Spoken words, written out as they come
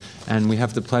And we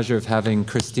have the pleasure of having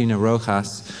Cristina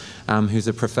Rojas, who's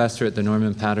a professor at the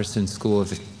Norman Paterson School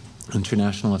of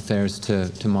International Affairs,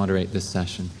 to moderate this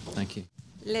session. Thank you.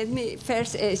 Let me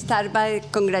first start by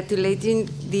congratulating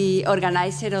the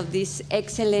organizer of this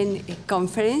excellent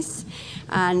conference.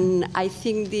 And I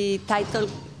think the title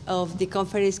of the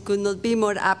conference could not be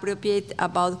more appropriate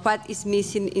about what is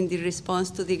missing in the response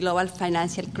to the global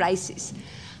financial crisis.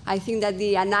 I think that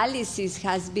the analysis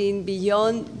has been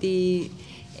beyond the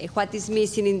what is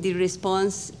missing in the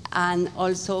response and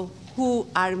also who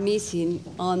are missing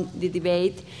on the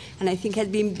debate. And I think it has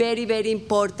been very, very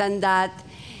important that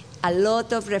a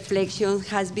lot of reflection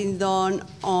has been done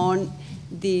on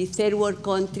the third world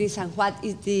countries and what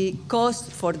is the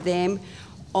cost for them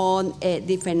on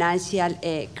the financial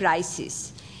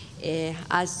crisis.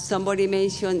 As somebody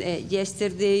mentioned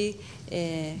yesterday,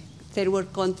 third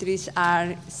world countries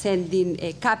are sending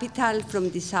capital from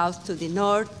the south to the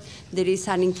north. There is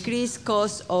an increased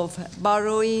cost of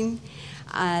borrowing.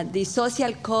 The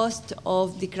social cost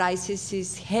of the crisis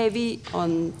is heavy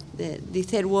on the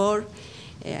third world.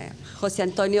 Jose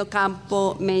Antonio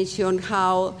Campo mentioned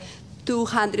how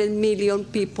 200 million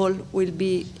people will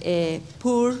be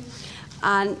poor,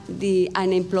 and the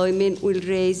unemployment will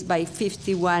rise by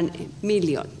 51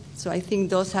 million. So I think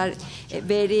those are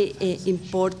very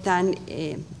important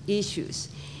issues.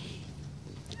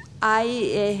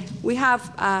 We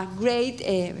have a great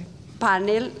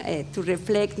panel to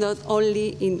reflect not only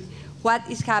in what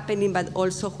is happening, but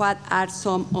also what are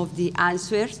some of the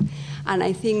answers. And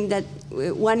I think that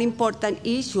one important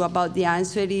issue about the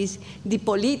answer is the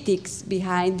politics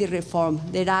behind the reform.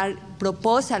 There are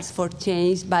proposals for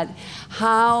change, but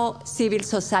how civil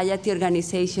society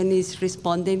organization is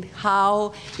responding,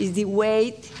 how is the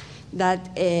weight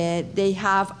that they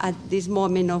have at this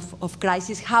moment of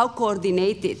crisis, how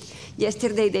coordinated.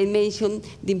 Yesterday they mentioned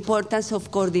the importance of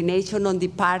coordination on the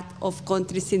part of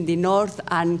countries in the north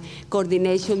and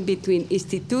coordination between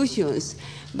institutions,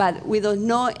 but we don't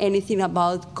know anything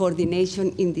about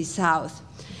coordination in the south.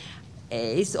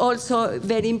 It's also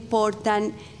very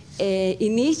important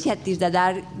initiatives that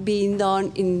are being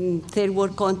done in third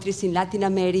world countries in Latin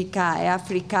America,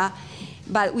 Africa,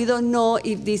 but we don't know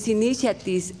if these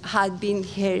initiatives have been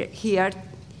heard.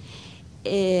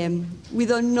 We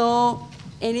don't know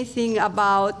anything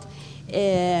about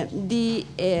the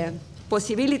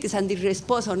possibilities and the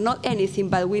response, or not anything,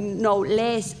 but we know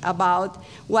less about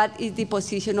what is the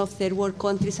position of third world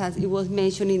countries, as it was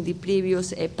mentioned in the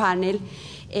previous panel,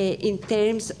 in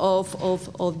terms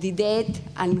of the debt,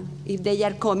 and if they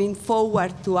are coming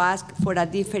forward to ask for a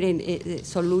different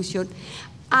solution.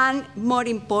 And more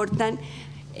important,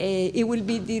 it will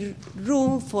be the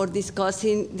room for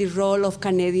discussing the role of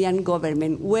Canadian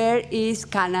government. Where is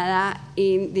Canada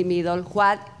in the middle?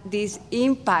 What this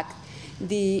impact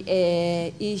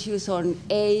the issues on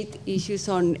aid, issues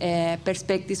on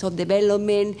perspectives of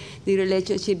development, the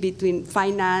relationship between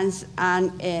finance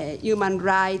and human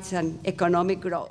rights and economic growth.